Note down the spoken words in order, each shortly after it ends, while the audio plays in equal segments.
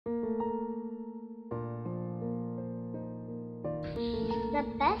The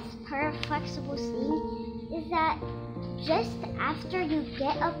best part of flexible seating is that just after you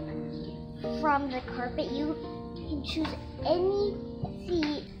get up from the carpet, you can choose any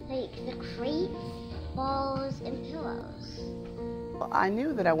seat, like the crates, balls, and pillows. I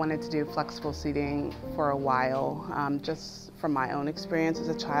knew that I wanted to do flexible seating for a while, just from my own experience as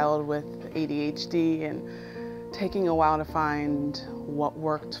a child with ADHD and taking a while to find what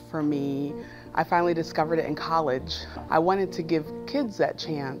worked for me. I finally discovered it in college. I wanted to give kids that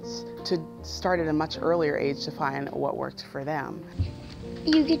chance to start at a much earlier age to find what worked for them.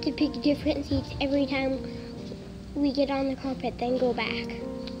 You get to pick different seats every time we get on the carpet, then go back.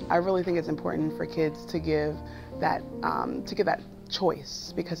 I really think it's important for kids to give that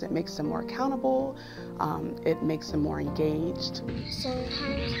choice because it makes them more accountable, it makes them more engaged.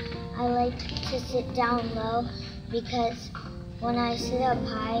 Sometimes I like to sit down low because when I sit up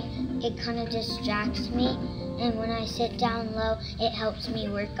high, it kind of distracts me, and when I sit down low, it helps me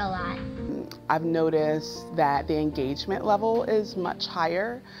work a lot. I've noticed that the engagement level is much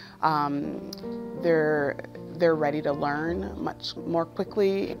higher. They're ready to learn much more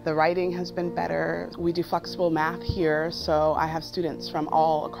quickly. The writing has been better. We do flexible math here, so I have students from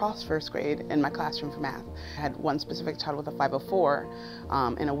all across first grade in my classroom for math. I had one specific child with a 504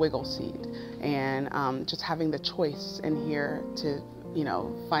 in a wiggle seat, and just having the choice in here to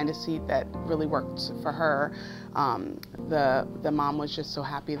find a seat that really worked for her. The mom was just so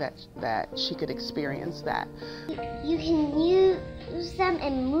happy that she could experience that. You can use them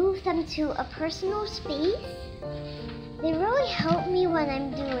and move them to a personal space. They really help me when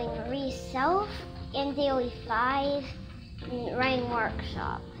I'm doing Re-Self and Daily 5 and writing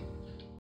workshops.